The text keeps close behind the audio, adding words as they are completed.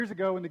Years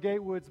ago, when the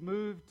Gatewoods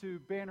moved to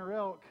Banner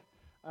Elk,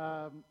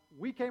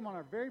 we came on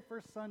our very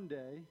first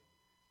Sunday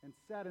and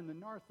sat in the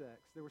narthex.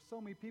 There were so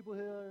many people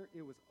here,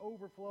 it was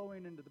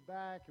overflowing into the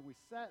back, and we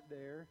sat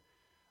there.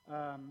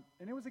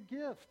 And it was a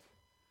gift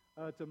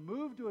to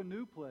move to a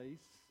new place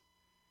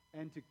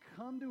and to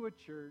come to a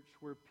church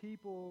where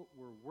people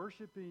were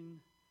worshiping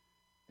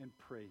and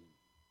praying.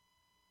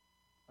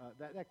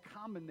 That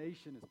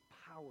combination is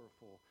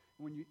powerful.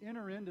 And when you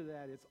enter into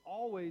that, it's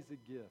always a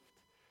gift.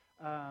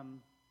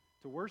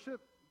 To worship,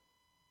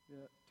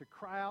 to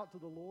cry out to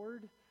the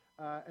Lord,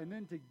 and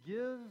then to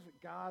give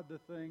God the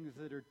things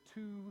that are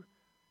too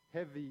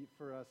heavy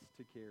for us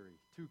to carry,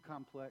 too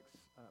complex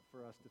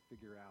for us to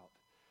figure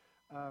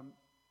out.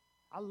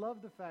 I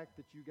love the fact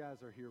that you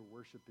guys are here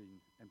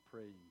worshiping and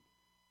praying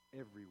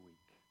every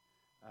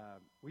week.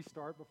 We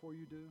start before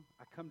you do.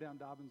 I come down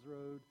Dobbins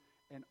Road,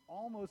 and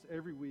almost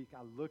every week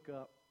I look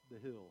up the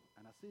hill,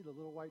 and I see the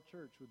little white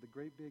church with the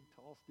great big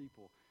tall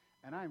steeple,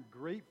 and I'm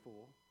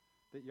grateful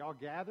that y'all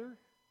gather,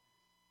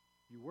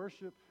 you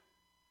worship,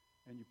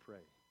 and you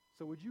pray.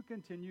 So would you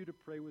continue to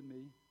pray with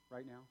me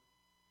right now?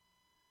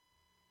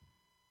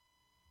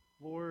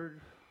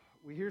 Lord,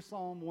 we hear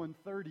Psalm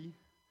 130,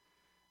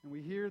 and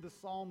we hear the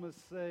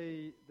psalmist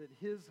say that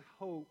his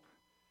hope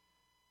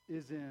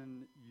is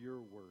in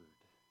your word.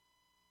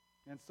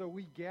 And so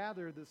we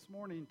gather this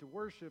morning to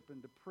worship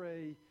and to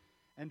pray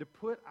and to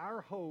put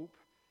our hope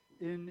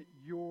in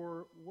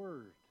your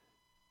word.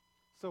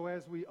 So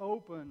as we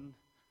open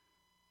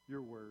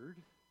your word,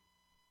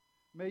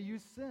 may you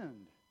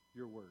send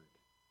your word,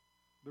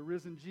 the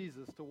risen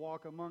Jesus, to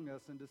walk among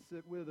us and to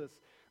sit with us.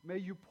 May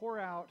you pour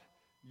out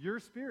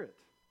your Spirit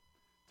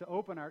to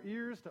open our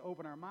ears, to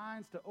open our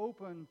minds, to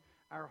open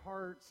our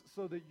hearts,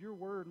 so that your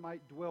word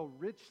might dwell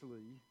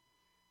richly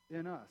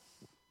in us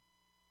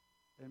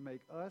and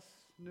make us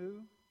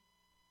new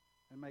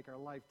and make our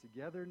life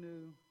together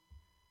new,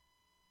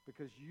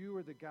 because you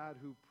are the God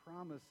who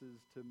promises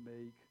to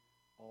make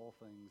all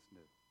things new.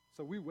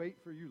 So we wait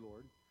for you,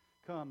 Lord.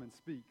 Come and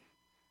speak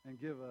and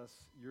give us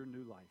your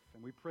new life.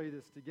 And we pray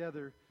this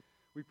together.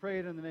 We pray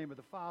it in the name of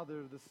the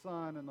Father, the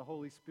Son, and the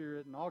Holy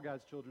Spirit, and all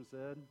God's children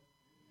said.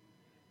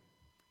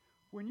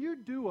 When you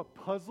do a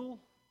puzzle,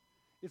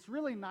 it's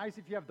really nice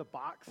if you have the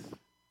box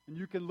and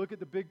you can look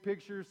at the big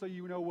picture so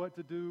you know what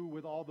to do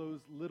with all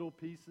those little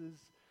pieces.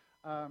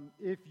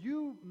 If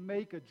you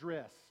make a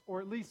dress,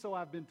 or at least so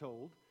I've been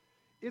told,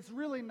 it's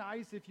really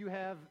nice if you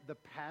have the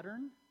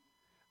pattern.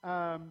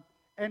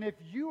 And if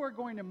you are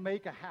going to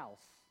make a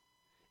house,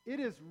 it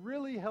is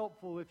really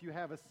helpful if you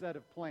have a set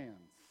of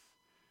plans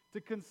to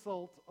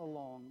consult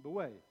along the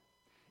way.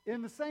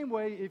 In the same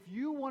way, if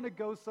you want to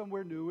go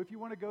somewhere new, if you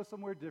want to go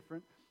somewhere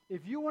different,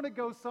 if you want to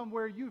go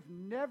somewhere you've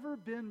never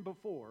been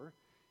before,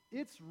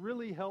 it's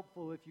really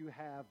helpful if you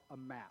have a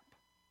map.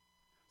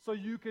 So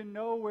you can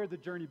know where the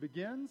journey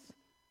begins,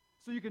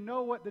 so you can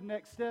know what the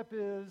next step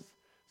is,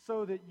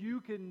 so that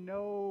you can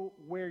know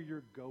where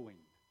you're going.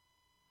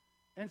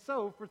 And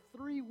so for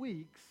 3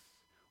 weeks,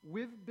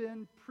 we've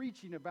been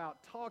preaching about,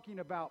 talking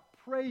about,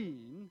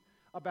 praying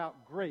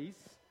about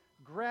grace,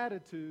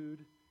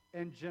 gratitude,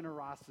 and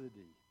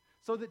generosity,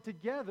 so that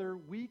together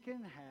we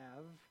can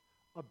have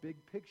a big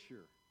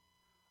picture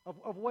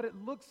of what it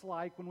looks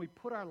like when we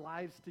put our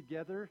lives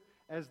together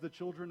as the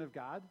children of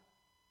God,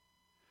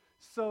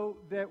 so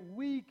that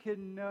we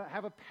can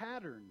have a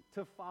pattern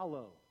to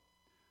follow,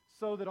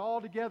 so that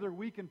all together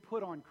we can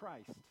put on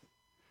Christ,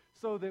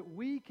 so that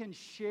we can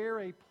share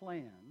a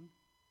plan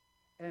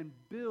and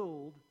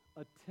build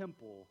a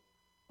temple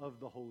of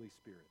the Holy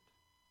Spirit.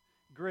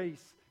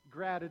 Grace,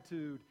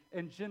 gratitude,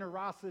 and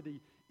generosity,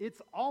 it's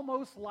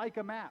almost like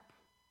a map,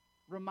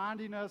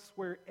 reminding us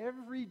where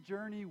every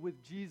journey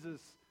with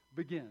Jesus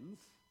begins,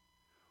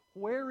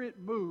 where it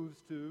moves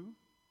to,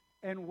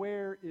 and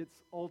where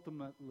it's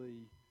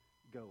ultimately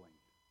going.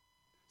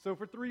 So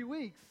for 3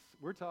 weeks,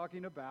 we're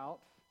talking about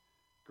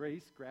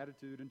grace,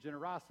 gratitude, and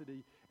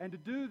generosity. And to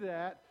do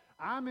that,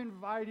 I'm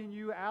inviting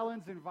you,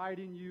 Alan's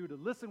inviting you to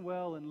listen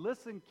well and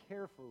listen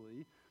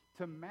carefully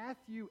to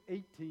Matthew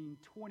 18,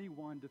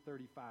 21 to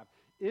 35.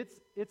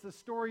 It's a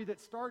story that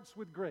starts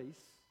with grace,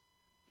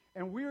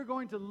 and we're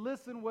going to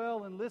listen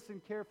well and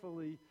listen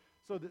carefully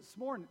so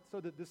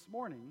that this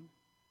morning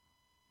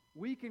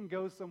we can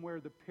go somewhere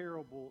the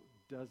parable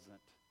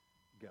doesn't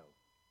go.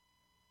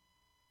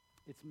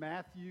 It's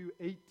Matthew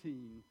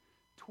 18,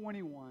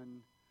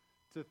 21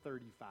 to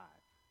 35.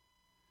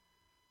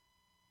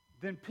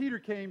 Then Peter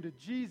came to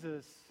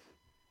Jesus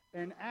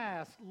and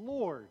asked,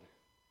 "Lord,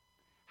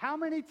 how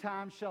many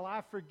times shall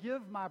I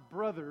forgive my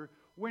brother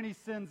when he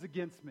sins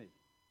against me?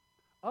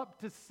 Up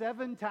to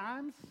 7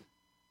 times?"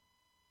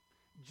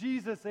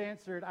 Jesus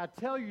answered, "I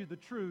tell you the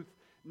truth,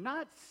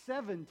 not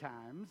 7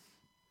 times,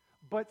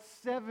 but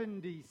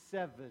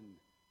 77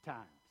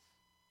 times.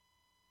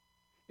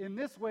 In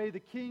this way, the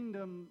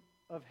kingdom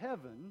of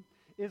heaven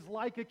is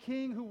like a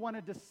king who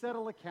wanted to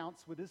settle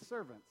accounts with his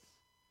servants.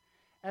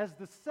 As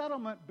the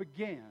settlement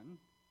began,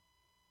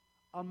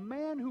 a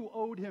man who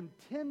owed him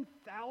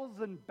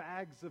 10,000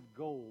 bags of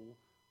gold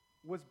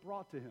was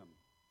brought to him.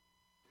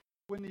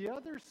 When the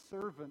other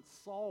servants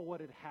saw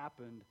what had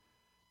happened,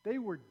 they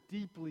were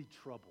deeply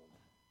troubled.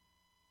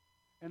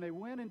 And they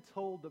went and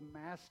told the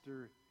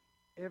master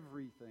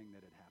everything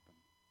that had happened.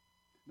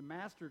 The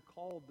master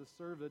called the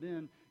servant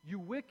in. "You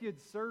wicked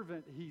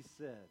servant," he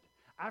said,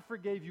 "I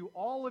forgave you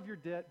all of your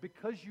debt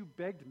because you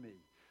begged me.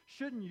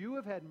 Shouldn't you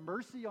have had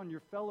mercy on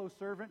your fellow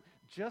servant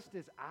just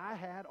as I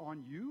had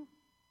on you?"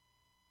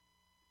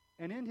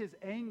 And in his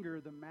anger,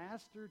 the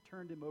master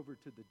turned him over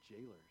to the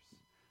jailers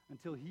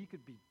until he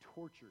could be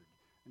tortured,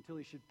 until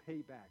he should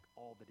pay back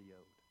all that he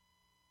owed.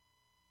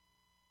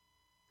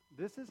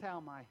 This is how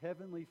my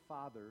heavenly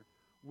Father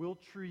will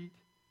treat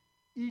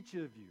each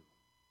of you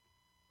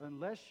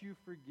unless you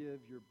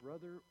forgive your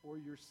brother or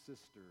your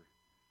sister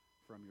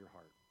from your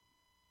heart.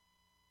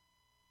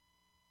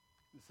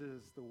 This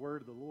is the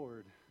word of the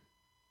Lord.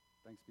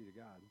 Thanks be to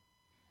God.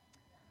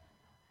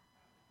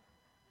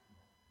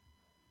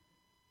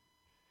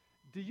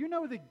 Do you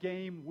know the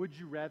game Would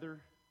You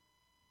Rather?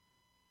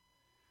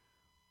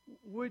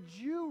 Would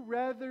you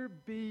rather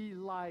be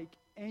like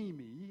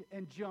Amy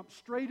and jump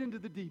straight into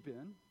the deep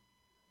end?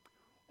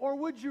 Or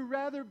would you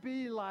rather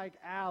be like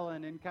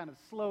Alan and kind of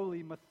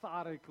slowly,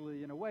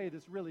 methodically, in a way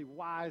that's really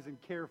wise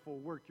and careful,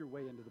 work your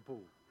way into the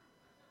pool?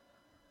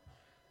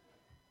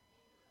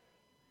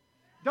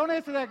 Don't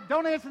answer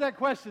that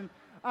question,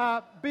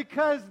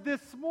 because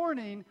this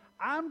morning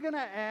I'm going to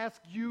ask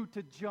you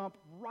to jump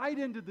right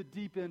into the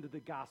deep end of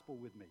the gospel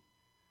with me.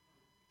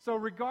 So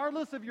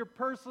regardless of your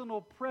personal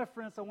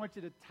preference, I want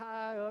you to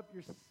tie up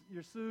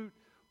your suit,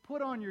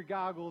 put on your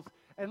goggles,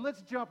 and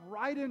let's jump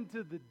right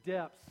into the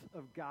depths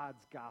of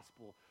God's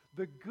gospel.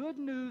 The good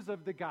news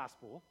of the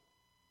gospel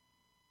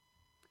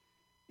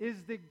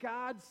is that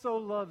God so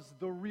loves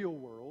the real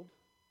world,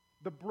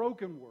 the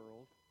broken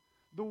world,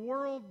 the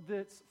world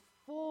that's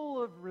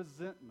full of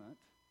resentment,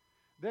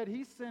 that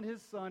he sent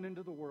his son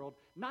into the world,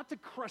 not to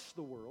crush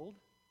the world,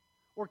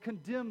 or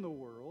condemn the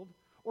world,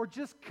 or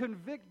just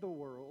convict the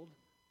world,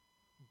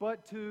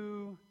 but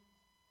to,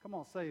 come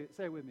on, say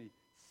it with me,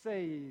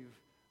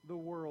 save the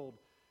world.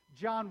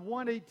 John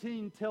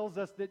 1:18 tells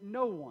us that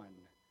no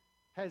one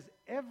has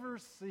ever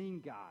seen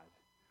God,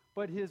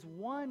 but his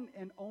one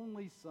and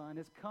only Son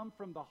has come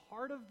from the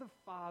heart of the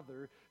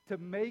Father to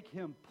make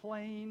him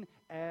plain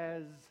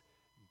as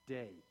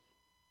day.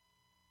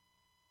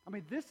 I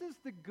mean, this is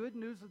the good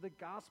news of the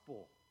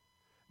gospel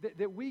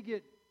that we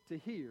get to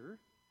hear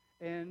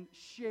and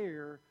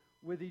share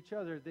with each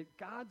other, that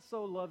God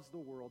so loves the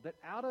world, that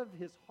out of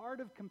his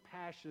heart of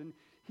compassion,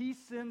 he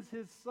sends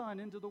his Son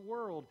into the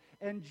world.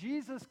 And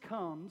Jesus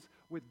comes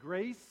with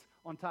grace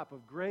on top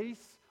of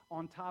grace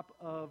on top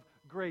of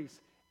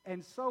grace,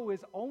 and so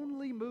is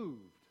only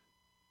moved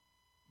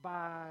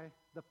by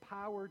the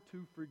power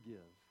to forgive.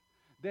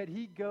 That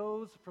he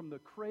goes from the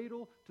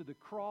cradle to the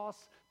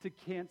cross to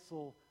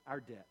cancel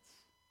our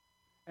debts.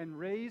 And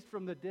raised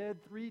from the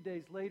dead 3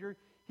 days later,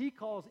 he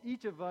calls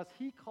each of us,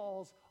 he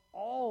calls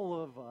all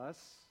of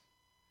us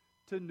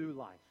to new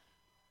life.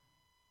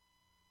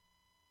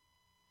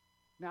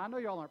 Now, I know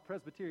y'all aren't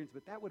Presbyterians,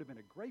 but that would have been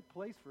a great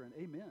place for an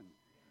amen.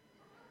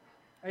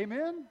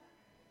 Amen?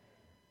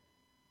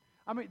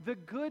 I mean, the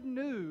good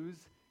news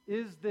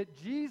is that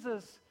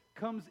Jesus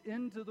comes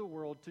into the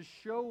world to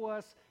show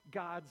us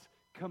God's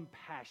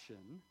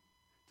compassion,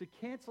 to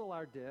cancel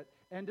our debt,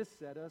 and to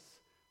set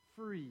us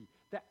free.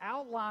 The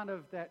outline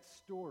of that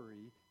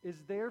story is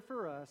there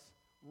for us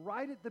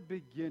right at the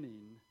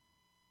beginning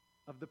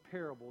of the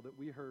parable that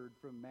we heard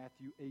from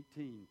Matthew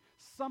 18,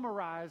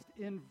 summarized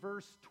in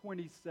verse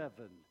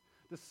 27.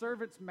 The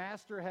servant's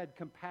master had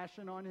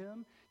compassion on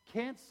him,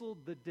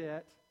 canceled the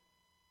debt,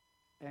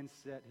 and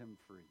set him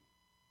free.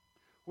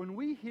 When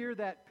we hear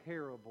that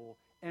parable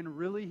and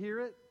really hear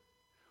it,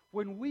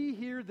 when we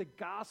hear the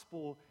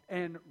gospel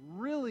and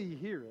really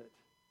hear it,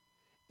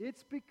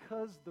 it's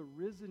because the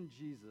risen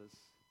Jesus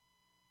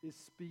is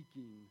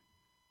speaking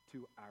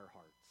to our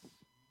hearts.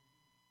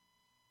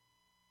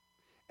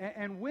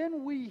 And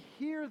when we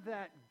hear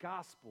that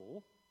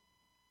gospel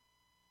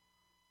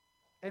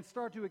and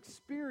start to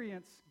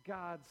experience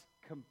God's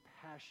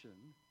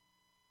compassion,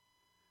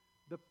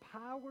 the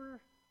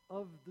power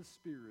of the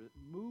Spirit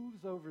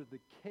moves over the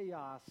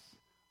chaos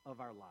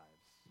of our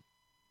lives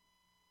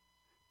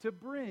to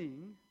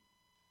bring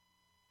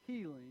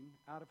healing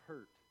out of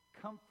hurt,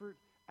 comfort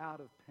out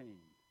of pain,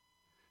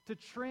 to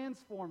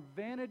transform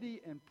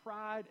vanity and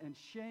pride and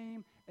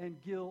shame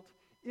and guilt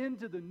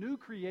into the new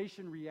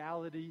creation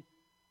reality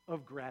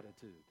of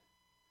gratitude.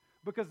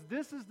 Because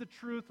this is the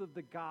truth of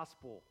the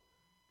gospel.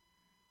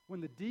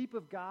 When the deep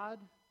of God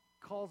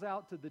calls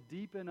out to the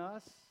deep in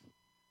us,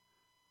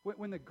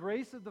 when the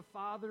grace of the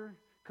Father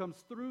comes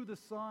through the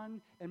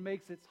Son and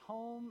makes its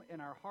home in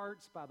our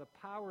hearts by the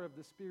power of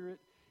the Spirit,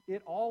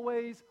 it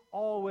always,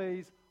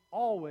 always,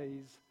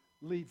 always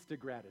leads to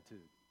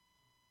gratitude.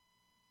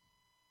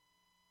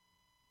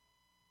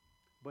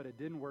 But it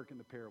didn't work in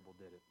the parable,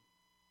 did it?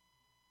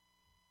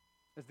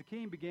 As the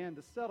king began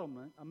the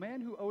settlement, a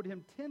man who owed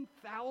him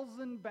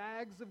 10,000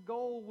 bags of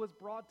gold was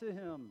brought to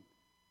him.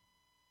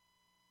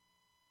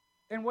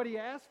 And what he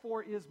asked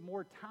for is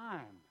more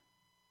time.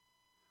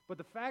 But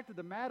the fact of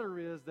the matter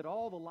is that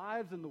all the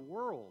lives in the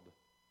world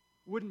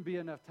wouldn't be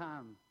enough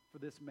time for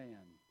this man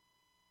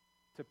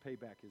to pay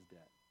back his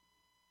debt.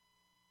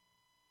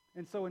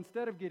 And so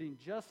instead of getting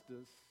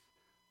justice,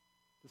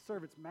 the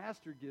servant's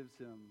master gives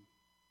him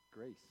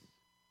grace.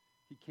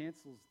 He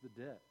cancels the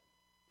debt.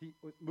 He,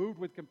 moved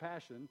with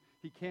compassion,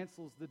 he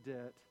cancels the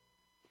debt,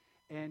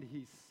 and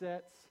he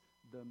sets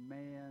the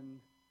man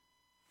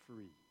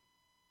free.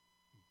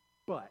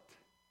 But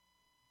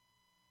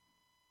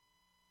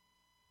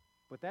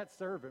that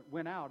servant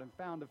went out and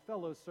found a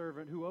fellow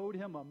servant who owed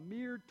him a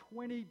mere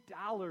 $20.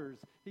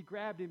 He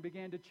grabbed him,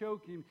 began to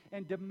choke him,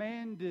 and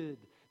demanded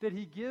that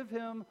he give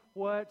him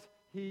what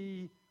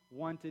he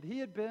wanted. He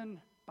had been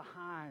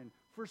behind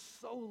for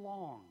so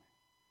long,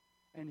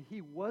 and he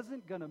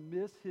wasn't going to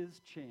miss his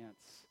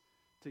chance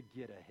to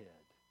get ahead.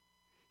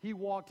 He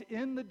walked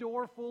in the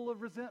door full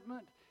of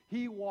resentment.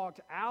 He walked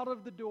out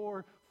of the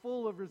door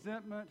full of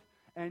resentment,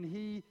 and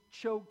he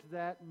choked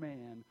that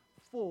man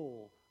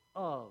full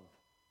of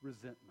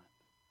resentment.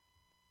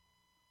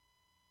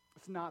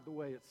 It's not the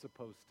way it's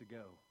supposed to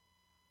go.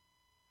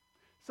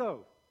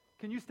 So,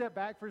 can you step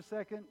back for a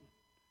second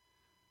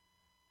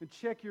and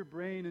check your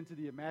brain into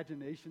the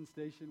imagination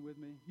station with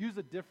me? Use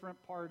a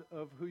different part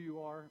of who you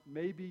are,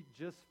 maybe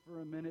just for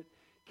a minute.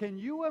 Can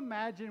you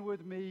imagine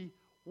with me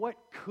what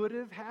could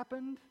have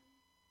happened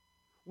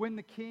when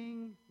the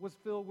king was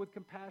filled with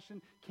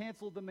compassion,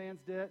 canceled the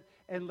man's debt,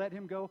 and let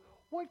him go?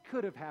 What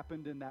could have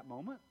happened in that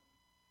moment?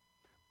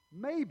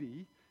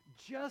 Maybe,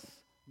 just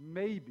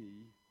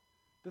maybe,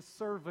 the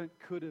servant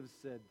could have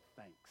said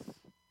thanks.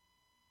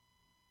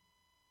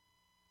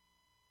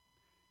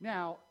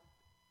 Now,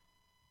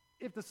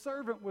 if the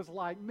servant was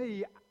like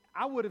me,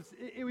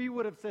 he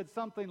would have said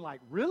something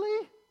like,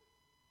 "Really?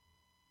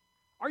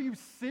 Are you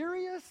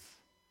serious?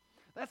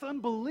 That's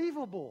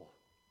unbelievable."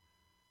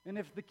 And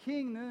if the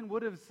king then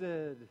would have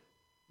said,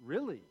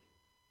 "Really?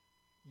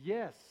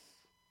 Yes,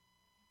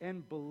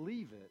 and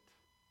believe it,"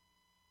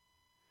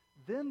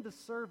 then the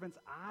servant's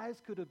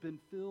eyes could have been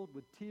filled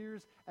with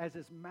tears as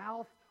his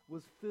mouth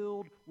was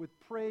filled with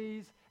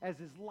praise, as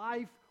his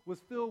life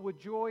was filled with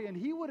joy, and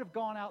he would have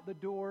gone out the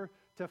door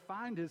to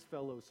find his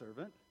fellow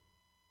servant.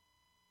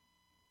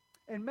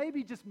 And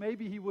maybe, just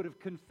maybe, he would have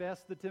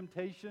confessed the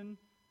temptation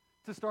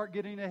to start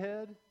getting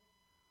ahead,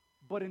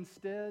 but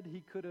instead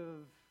he could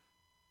have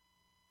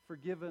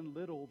forgiven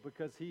little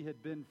because he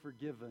had been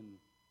forgiven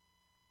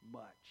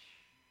much.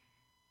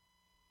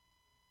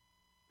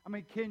 I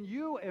mean, can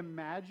you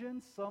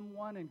imagine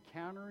someone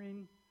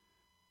encountering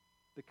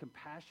the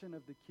compassion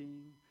of the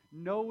king,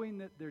 knowing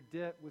that their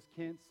debt was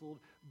canceled,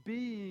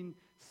 being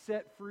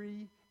set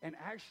free, and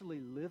actually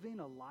living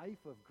a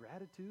life of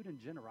gratitude and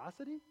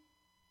generosity?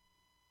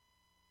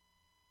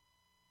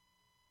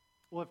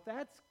 Well, if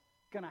that's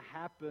going to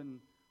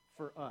happen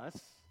for us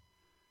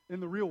in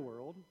the real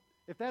world,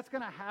 if that's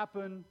going to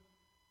happen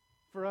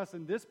for us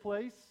in this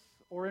place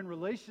or in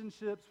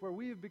relationships where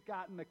we have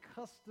gotten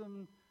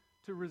accustomed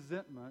to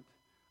resentment,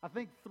 I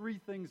think three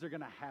things are going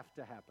to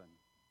happen.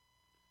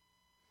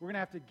 We're going to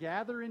have to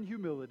gather in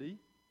humility.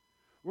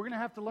 We're going to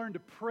have to learn to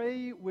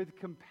pray with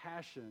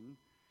compassion.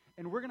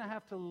 And we're going to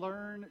have to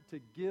learn to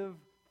give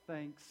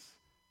thanks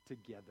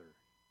together.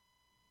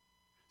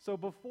 So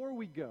before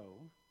we go,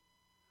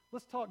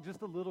 let's talk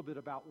just a little bit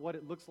about what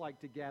it looks like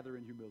to gather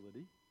in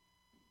humility,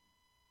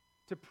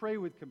 to pray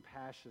with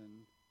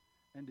compassion,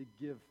 and to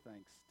give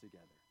thanks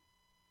together.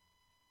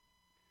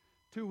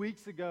 2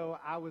 weeks ago,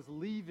 I was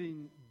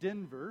leaving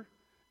Denver.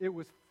 It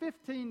was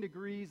 15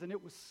 degrees, and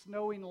it was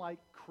snowing like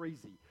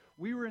crazy.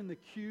 We were in the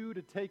queue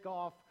to take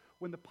off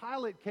when the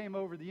pilot came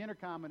over the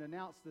intercom and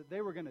announced that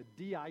they were going to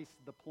de-ice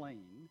the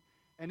plane,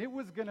 and it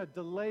was going to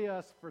delay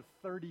us for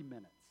 30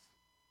 minutes.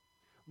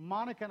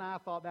 Monica and I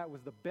thought that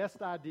was the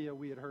best idea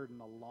we had heard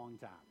in a long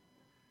time.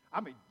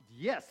 I mean,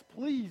 yes,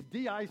 please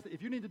de-ice.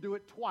 If you need to do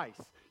it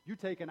twice, you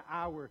take an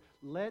hour.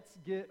 Let's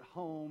get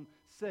home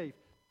safe.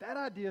 That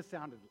idea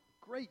sounded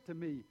great to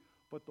me,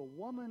 but the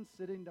woman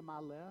sitting to my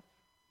left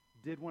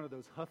did one of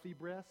those huffy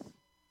breaths,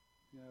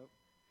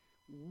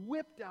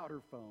 whipped out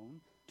her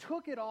phone,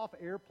 took it off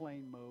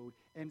airplane mode,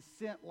 and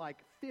sent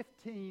like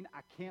 15,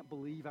 "I can't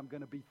believe I'm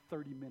going to be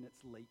 30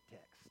 minutes late"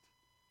 text.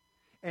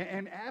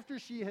 And after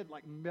she had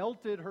like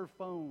melted her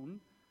phone,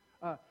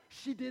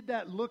 she did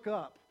that look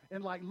up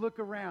and like look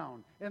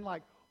around and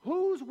like,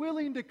 who's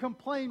willing to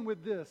complain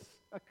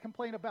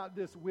about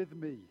this with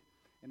me?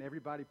 And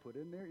everybody put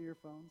in their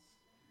earphones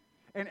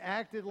and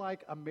acted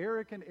like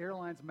American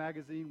Airlines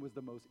magazine was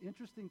the most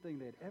interesting thing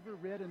they'd ever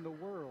read in the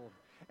world.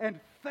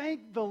 And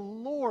thank the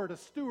Lord a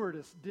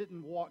stewardess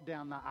didn't walk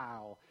down the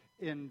aisle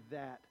in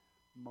that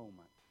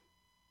moment.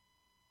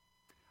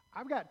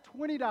 I've got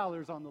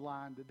 $20 on the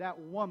line that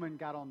woman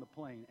got on the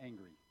plane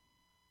angry.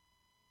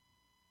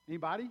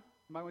 Anybody?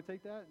 Anybody want to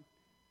take that?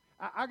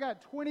 I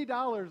got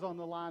 $20 on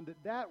the line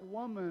that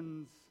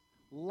woman's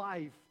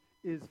life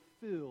is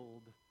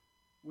filled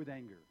with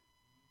anger.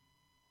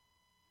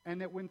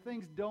 And that when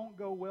things don't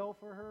go well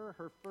for her,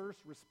 her first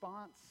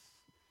response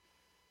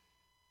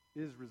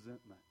is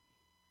resentment.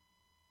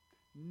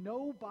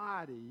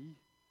 Nobody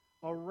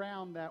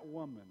around that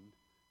woman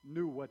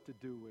knew what to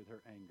do with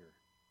her anger,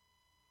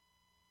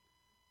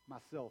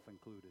 myself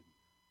included.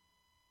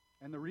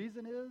 And the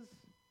reason is,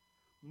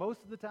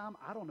 most of the time,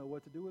 I don't know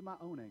what to do with my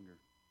own anger.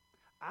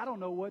 I don't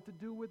know what to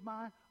do with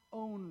my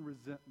own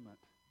resentment.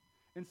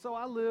 And so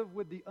I live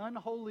with the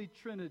unholy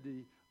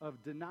trinity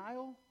of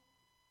denial,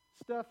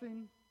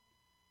 stuffing,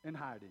 and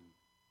hiding.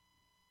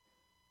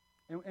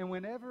 And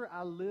whenever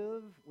I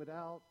live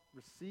without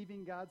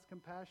receiving God's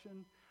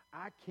compassion,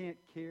 I can't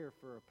care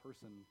for a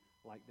person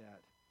like that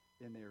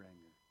in their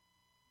anger.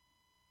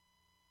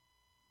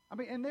 I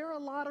mean, and there are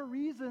a lot of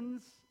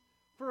reasons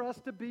for us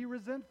to be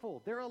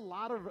resentful. There are a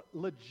lot of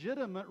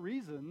legitimate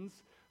reasons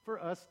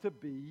for us to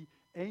be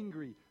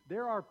angry.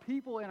 There are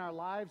people in our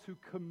lives who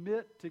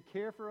commit to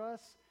care for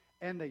us,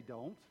 and they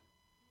don't.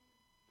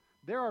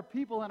 There are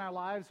people in our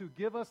lives who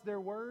give us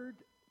their word,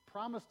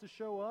 promise to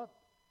show up,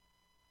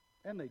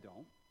 and they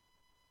don't.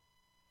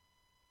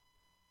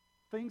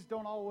 Things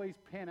don't always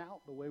pan out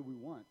the way we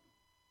want.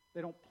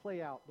 They don't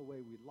play out the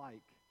way we'd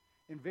like.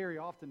 And very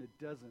often it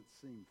doesn't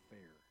seem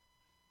fair.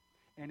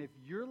 And if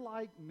you're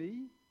like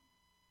me,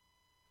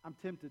 I'm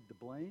tempted to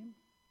blame.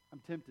 I'm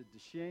tempted to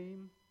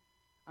shame.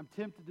 I'm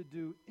tempted to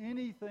do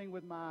anything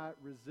with my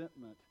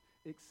resentment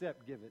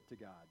except give it to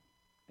God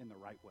in the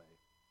right way.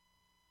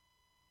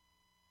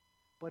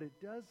 But it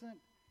doesn't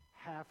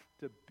have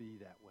to be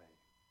that way.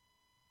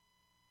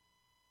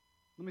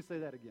 Let me say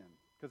that again,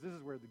 because this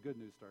is where the good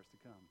news starts to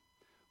come.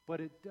 But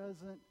it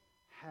doesn't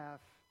have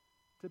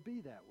to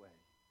be that way.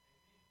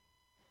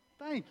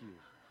 Thank you.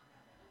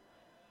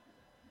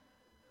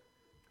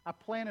 I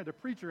planted a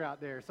preacher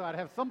out there so I'd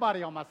have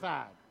somebody on my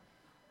side.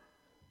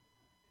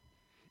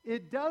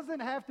 It doesn't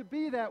have to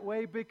be that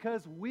way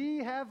because we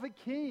have a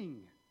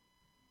king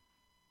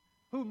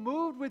who,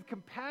 moved with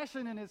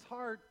compassion in his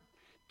heart,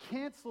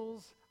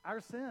 cancels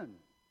our sin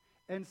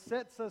and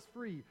sets us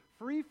free.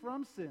 Free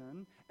from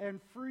sin and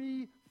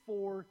free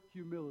for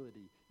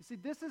humility. You see,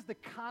 this is the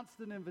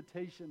constant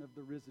invitation of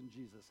the risen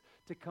Jesus,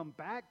 to come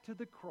back to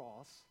the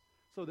cross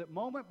so that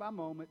moment by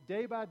moment,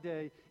 day by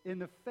day, in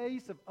the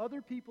face of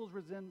other people's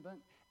resentment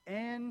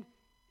and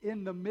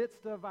in the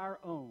midst of our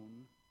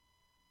own,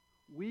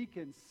 we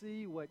can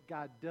see what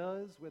God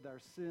does with our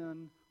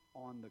sin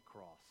on the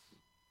cross.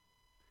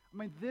 I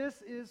mean,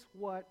 this is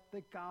what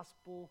the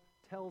gospel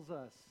tells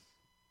us.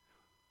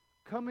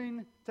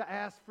 Coming to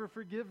ask for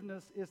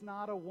forgiveness is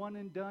not a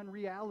one-and-done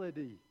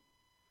reality.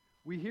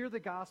 We hear the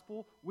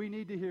gospel, we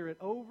need to hear it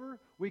over,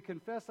 we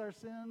confess our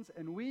sins,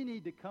 and we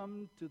need to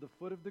come to the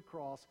foot of the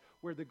cross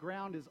where the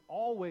ground is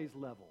always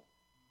level,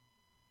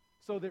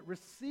 so that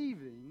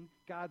receiving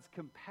God's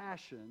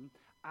compassion,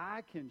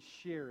 I can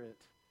share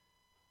it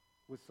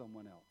with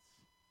someone else.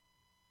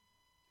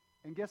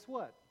 And guess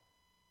what?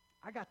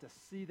 I got to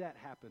see that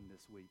happen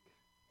this week.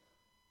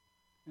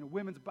 In a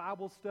women's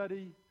Bible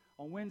study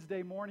on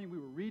Wednesday morning, we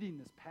were reading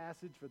this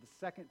passage for the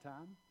second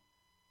time.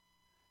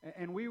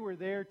 And we were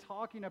there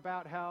talking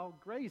about how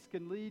grace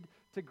can lead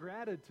to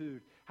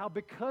gratitude. How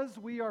because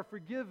we are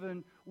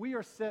forgiven, we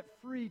are set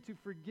free to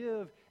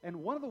forgive.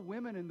 And one of the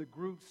women in the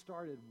group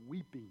started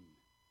weeping.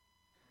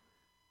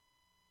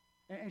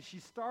 And she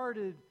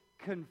started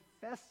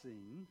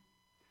confessing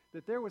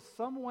that there was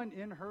someone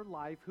in her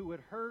life who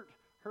had hurt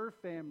her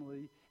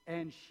family,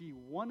 and she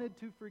wanted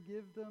to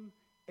forgive them,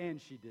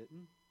 and she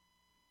didn't.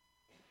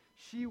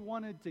 She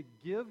wanted to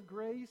give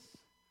grace,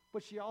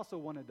 but she also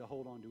wanted to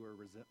hold on to her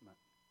resentment.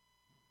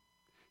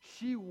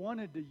 She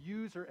wanted to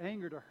use her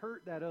anger to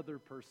hurt that other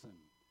person.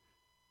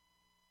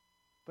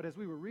 But as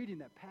we were reading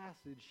that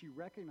passage, she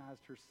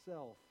recognized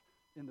herself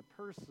in the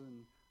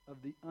person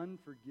of the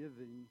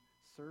unforgiving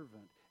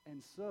servant.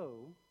 And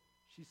so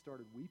she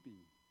started weeping,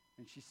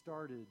 and she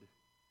started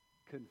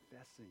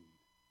confessing.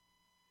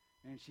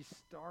 And she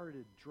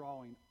started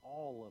drawing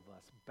all of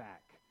us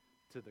back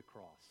to the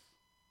cross.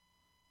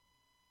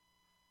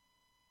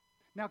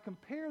 Now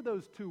compare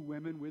those two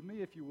women with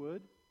me, if you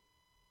would.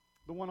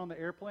 The one on the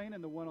airplane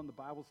and the one on the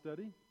Bible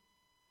study.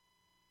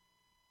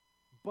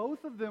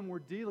 Both of them were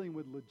dealing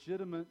with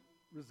legitimate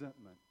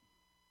resentment.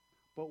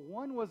 But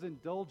one was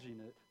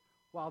indulging it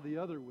while the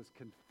other was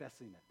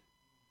confessing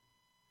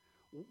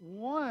it.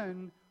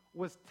 One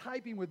was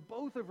typing with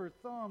both of her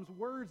thumbs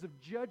words of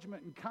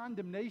judgment and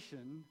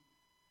condemnation,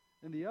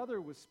 and the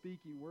other was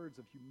speaking words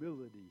of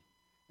humility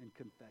and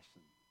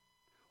confession.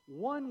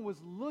 One was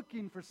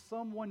looking for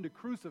someone to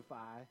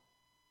crucify,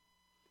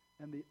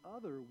 and the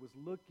other was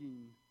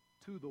looking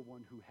to the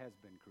one who has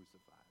been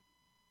crucified.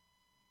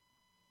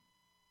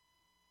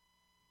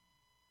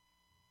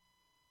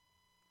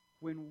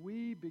 When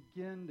we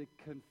begin to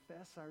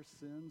confess our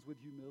sins with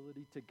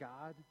humility to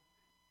God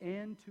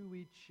and to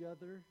each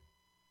other,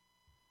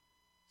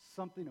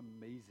 something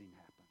amazing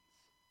happens.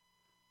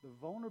 The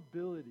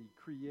vulnerability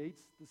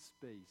creates the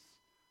space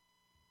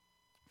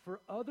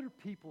for other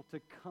people to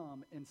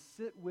come and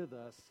sit with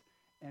us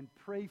and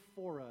pray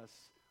for us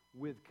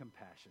with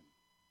compassion.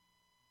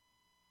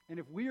 And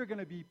if we are going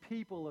to be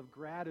people of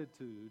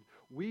gratitude,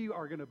 we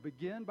are going to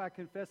begin by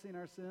confessing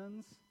our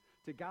sins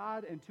to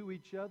God and to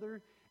each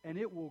other, and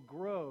it will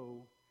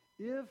grow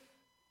if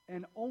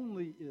and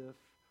only if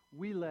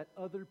we let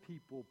other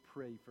people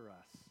pray for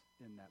us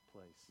in that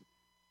place.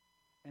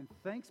 And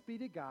thanks be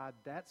to God,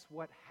 that's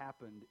what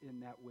happened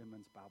in that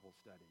women's Bible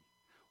study.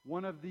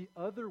 One of the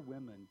other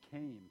women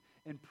came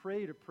and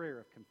prayed a prayer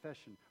of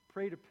confession,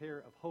 prayed a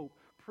prayer of hope,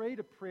 prayed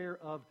a prayer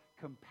of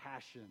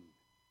compassion.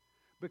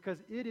 Because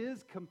it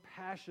is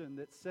compassion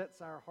that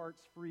sets our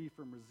hearts free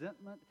from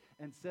resentment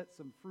and sets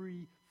them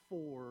free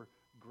for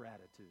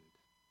gratitude.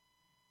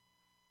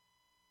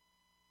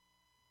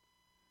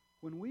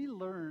 When we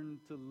learn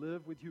to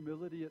live with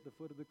humility at the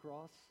foot of the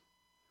cross,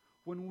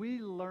 when we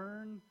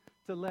learn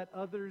to let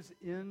others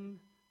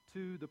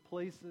into the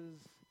places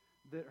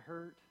that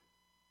hurt,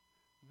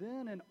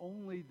 then and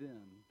only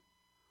then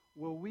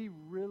will we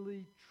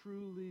really,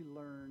 truly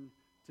learn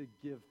to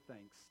give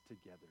thanks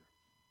together.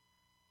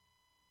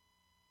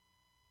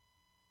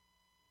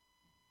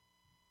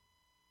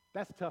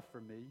 That's tough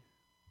for me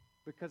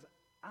because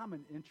I'm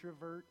an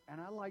introvert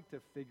and I like to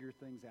figure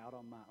things out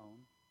on my own.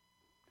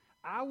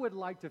 I would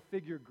like to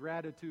figure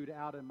gratitude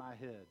out in my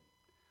head.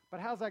 But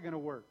how's that going to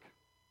work?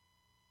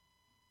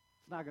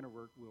 It's not going to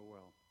work real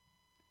well.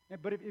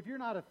 But if you're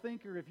not a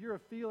thinker, if you're a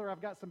feeler,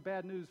 I've got some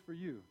bad news for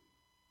you.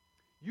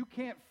 You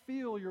can't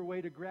feel your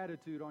way to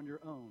gratitude on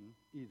your own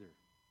either.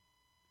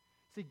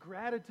 See,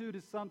 gratitude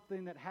is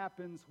something that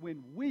happens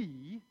when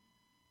we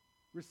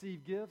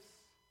receive gifts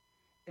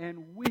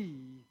and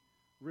we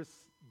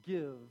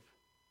give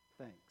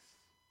thanks.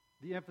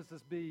 The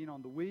emphasis being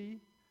on the we,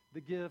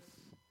 the gifts,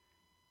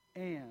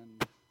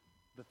 and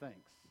the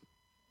thanks.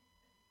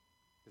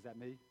 Is that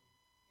me?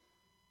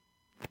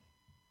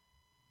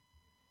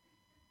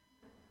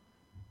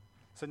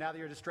 So now that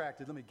you're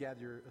distracted, let me gather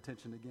your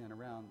attention again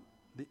around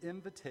the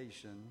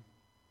invitation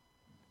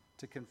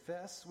to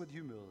confess with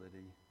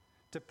humility,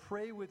 to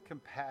pray with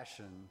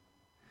compassion,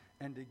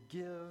 and to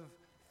give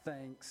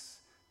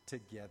thanks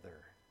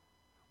together.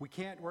 We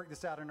can't work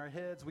this out in our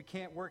heads. We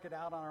can't work it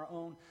out on our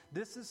own.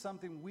 This is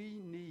something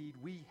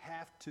we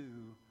have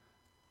to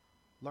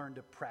learn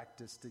to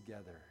practice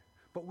together.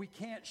 But we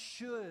can't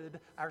should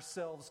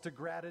ourselves to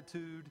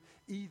gratitude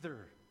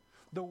either.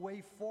 The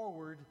way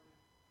forward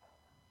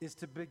is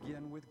to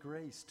begin with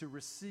grace, to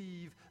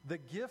receive the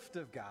gift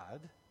of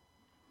God,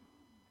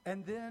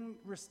 and then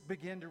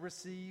begin to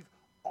receive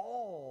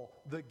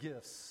all the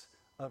gifts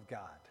of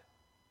God.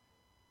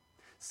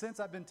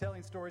 Since I've been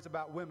telling stories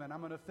about women, I'm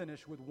going to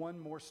finish with one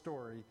more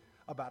story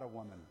about a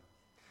woman.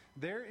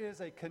 There is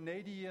a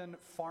Canadian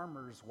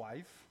farmer's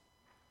wife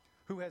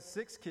who has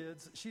 6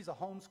 kids. She's a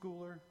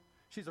homeschooler,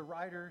 she's a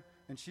writer,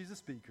 and she's a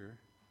speaker.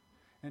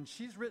 And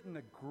she's written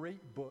a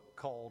great book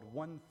called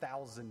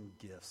 1,000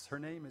 Gifts. Her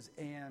name is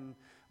Ann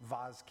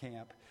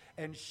Voskamp.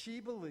 And she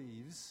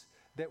believes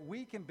that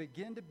we can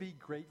begin to be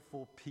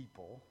grateful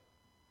people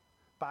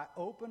by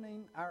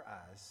opening our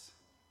eyes,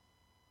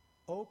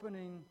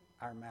 opening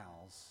our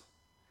mouths,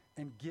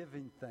 and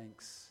giving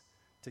thanks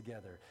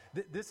together.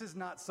 This is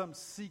not some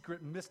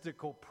secret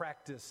mystical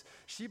practice.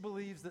 She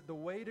believes that the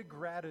way to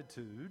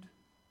gratitude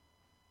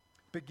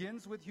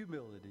begins with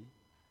humility,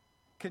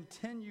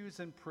 continues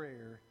in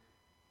prayer,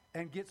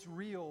 and gets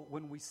real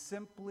when we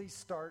simply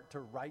start to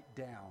write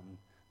down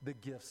the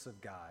gifts of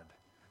God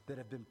that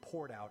have been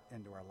poured out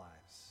into our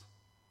lives.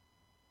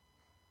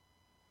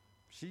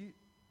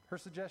 Her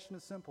suggestion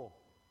is simple.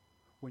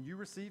 When you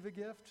receive a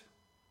gift,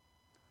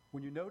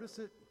 when you notice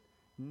it,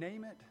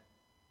 name it,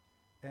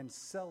 and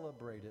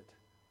celebrate it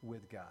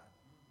with God.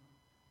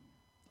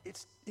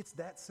 It's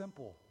that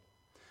simple.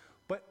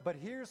 But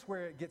here's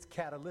where it gets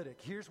catalytic.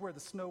 Here's where the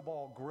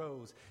snowball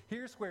grows.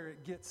 Here's where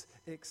it gets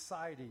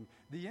exciting.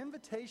 The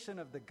invitation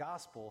of the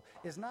gospel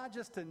is not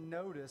just to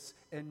notice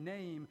and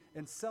name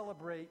and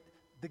celebrate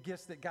the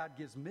gifts that God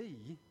gives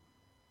me.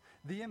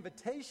 The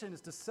invitation is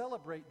to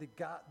celebrate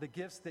the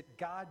gifts that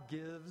God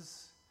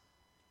gives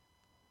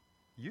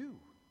you,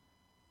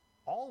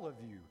 all of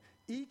you,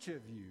 each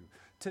of you,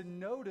 to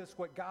notice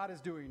what God is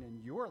doing in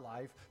your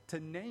life, to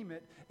name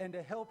it, and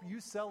to help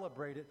you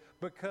celebrate it,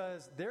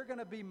 because there are going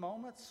to be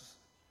moments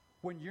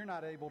when you're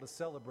not able to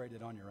celebrate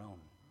it on your own.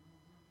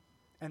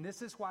 And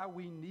this is why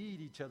we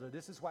need each other.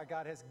 This is why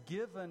God has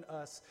given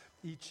us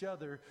each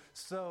other,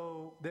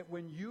 so that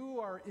when you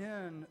are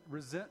in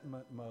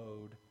resentment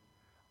mode,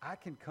 I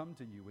can come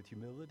to you with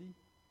humility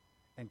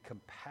and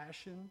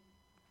compassion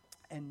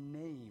and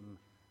name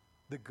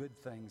the good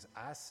things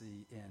I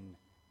see in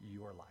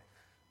your life.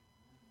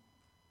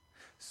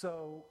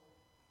 So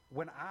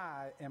when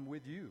I am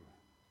with you,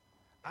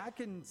 I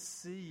can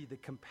see the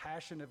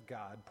compassion of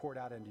God poured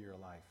out into your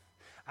life.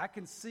 I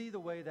can see the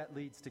way that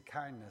leads to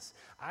kindness.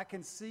 I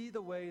can see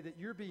the way that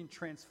you're being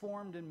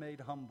transformed and made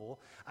humble.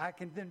 I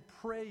can then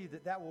pray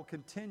that that will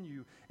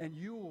continue and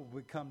you will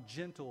become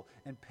gentle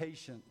and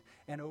patient.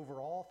 And over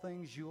all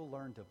things, you'll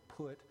learn to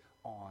put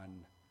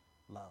on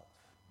love.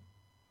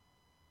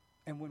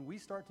 And when we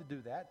start to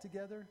do that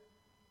together,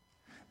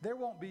 there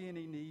won't be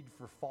any need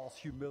for false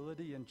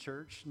humility in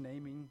church,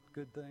 naming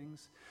good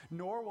things,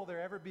 nor will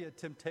there ever be a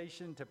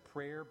temptation to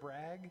prayer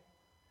brag.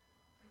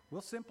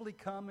 We'll simply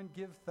come and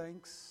give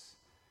thanks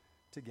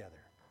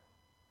together.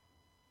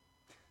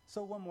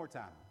 So one more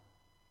time.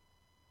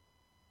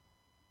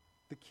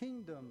 The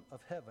kingdom of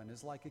heaven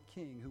is like a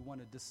king who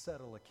wanted to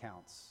settle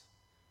accounts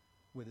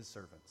with his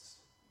servants.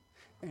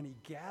 And he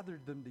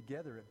gathered them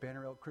together at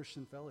Banner Elk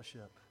Christian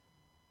Fellowship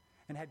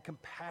and had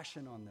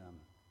compassion on them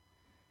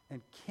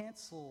and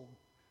canceled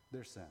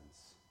their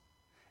sins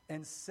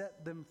and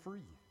set them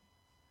free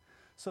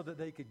so that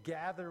they could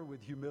gather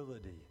with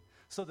humility,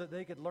 so that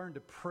they could learn to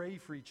pray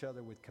for each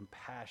other with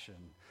compassion,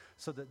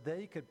 so that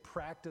they could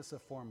practice a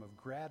form of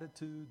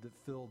gratitude that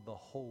filled the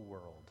whole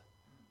world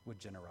with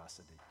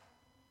generosity.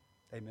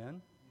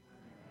 Amen?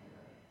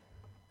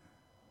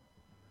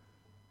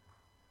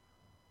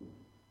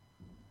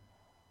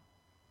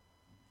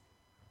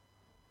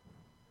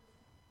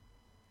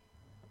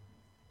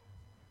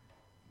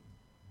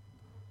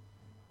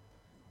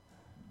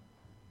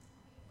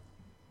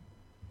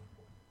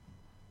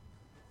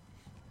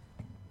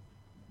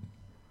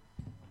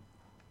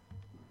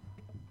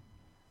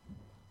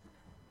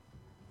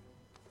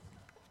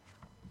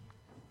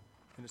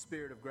 In a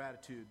spirit of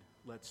gratitude,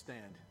 let's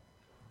stand.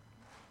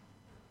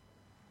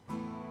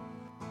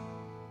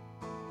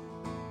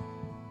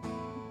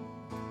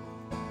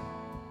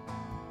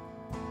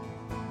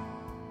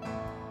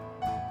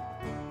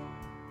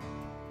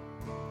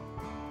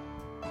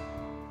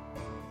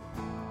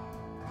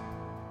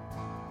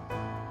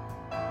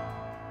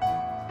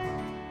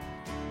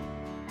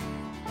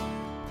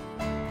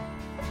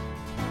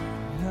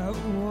 I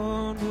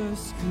wanna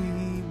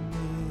scream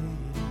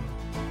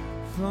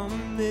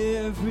from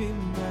every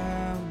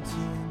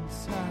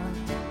mountaintop.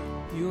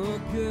 Your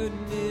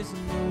goodness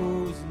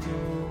knows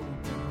no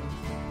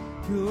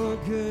bounds. Your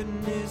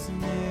goodness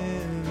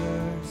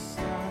never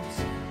stops.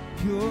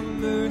 Your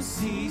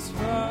mercies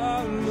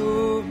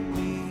follow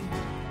me.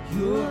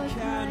 Your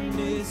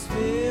kindness